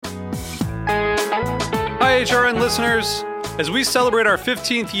HRN listeners. As we celebrate our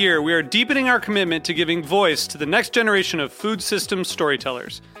 15th year, we are deepening our commitment to giving voice to the next generation of food systems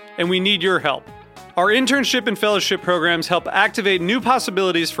storytellers, and we need your help. Our internship and fellowship programs help activate new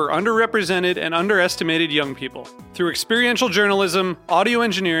possibilities for underrepresented and underestimated young people through experiential journalism, audio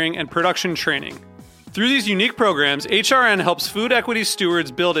engineering, and production training. Through these unique programs, HRN helps food equity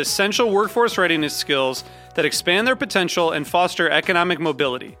stewards build essential workforce readiness skills that expand their potential and foster economic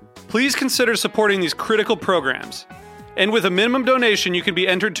mobility. Please consider supporting these critical programs. And with a minimum donation, you can be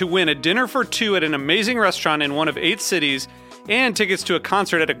entered to win a dinner for two at an amazing restaurant in one of 8 cities and tickets to a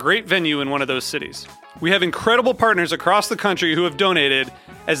concert at a great venue in one of those cities. We have incredible partners across the country who have donated,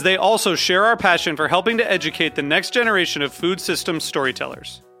 as they also share our passion for helping to educate the next generation of food systems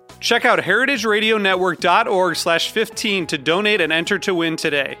storytellers. Check out heritageradionetwork.org/15 to donate and enter to win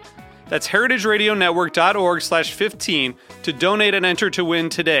today. That's heritageradionetwork.org/15 to donate and enter to win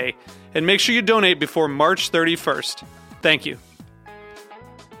today. And make sure you donate before March 31st. Thank you.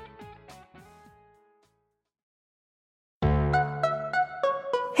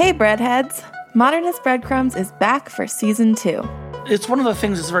 Hey breadheads! Modernist BreadCrumbs is back for Season 2. It's one of the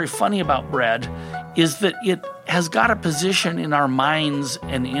things that's very funny about bread is that it has got a position in our minds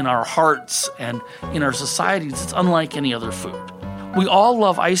and in our hearts and in our societies that's unlike any other food. We all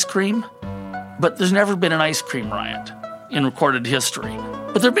love ice cream, but there's never been an ice cream riot in recorded history.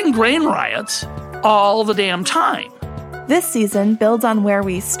 But there have been grain riots all the damn time. This season builds on where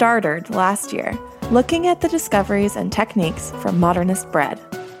we started last year, looking at the discoveries and techniques from modernist bread.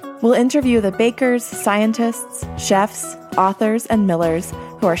 We'll interview the bakers, scientists, chefs, authors, and millers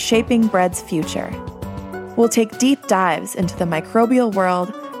who are shaping bread's future. We'll take deep dives into the microbial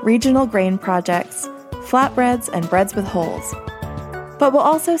world, regional grain projects, flatbreads, and breads with holes. But we'll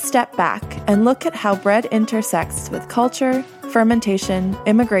also step back and look at how bread intersects with culture, fermentation,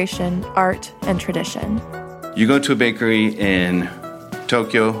 immigration, art, and tradition. You go to a bakery in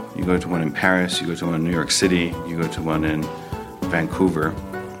Tokyo, you go to one in Paris, you go to one in New York City, you go to one in Vancouver,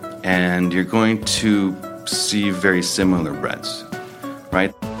 and you're going to see very similar breads,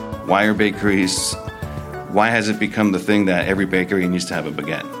 right? Why are bakeries, why has it become the thing that every bakery needs to have a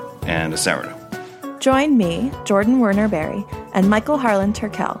baguette and a sourdough? Join me, Jordan Werner Berry, and Michael Harlan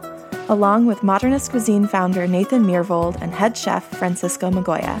Turkell, along with Modernist Cuisine founder Nathan Myhrvold and head chef Francisco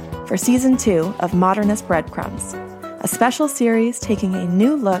Migoya, for Season 2 of Modernist BreadCrumbs, a special series taking a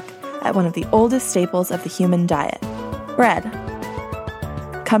new look at one of the oldest staples of the human diet, bread.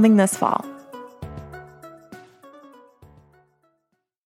 Coming this fall.